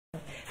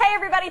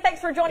everybody. Thanks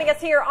for joining us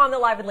here on the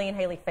Live with Lee and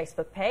Haley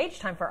Facebook page.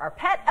 Time for our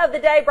pet of the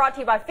day, brought to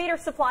you by Feeder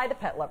Supply, the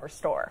pet lover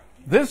store.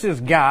 This is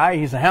Guy.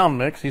 He's a hound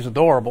mix. He's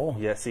adorable.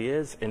 Yes, he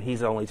is, and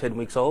he's only 10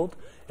 weeks old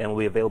and will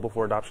be available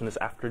for adoption this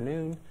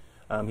afternoon.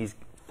 He's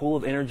full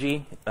of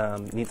energy,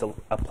 needs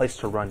a place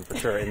to run for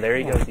sure, and there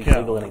he goes. He's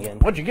wiggling again.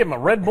 What'd you give him, a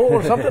Red Bull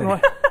or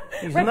something?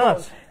 He's Red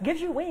nuts. Bull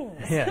gives you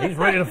wings. Yeah, he's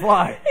ready to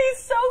fly.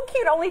 He's so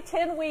cute. Only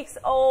 10 weeks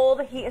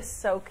old. He is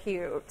so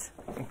cute.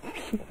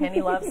 And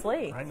he loves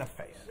Lee. Right in the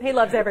face. He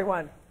loves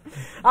everyone.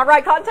 All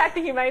right, contact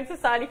the Humane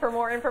Society for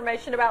more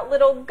information about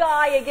little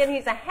Guy. Again,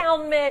 he's a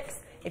hound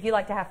mix. If you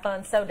like to have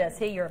fun, so does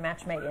he. You're a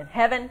match made in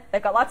heaven.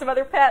 They've got lots of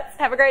other pets.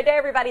 Have a great day,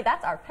 everybody.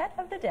 That's our pet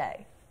of the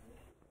day.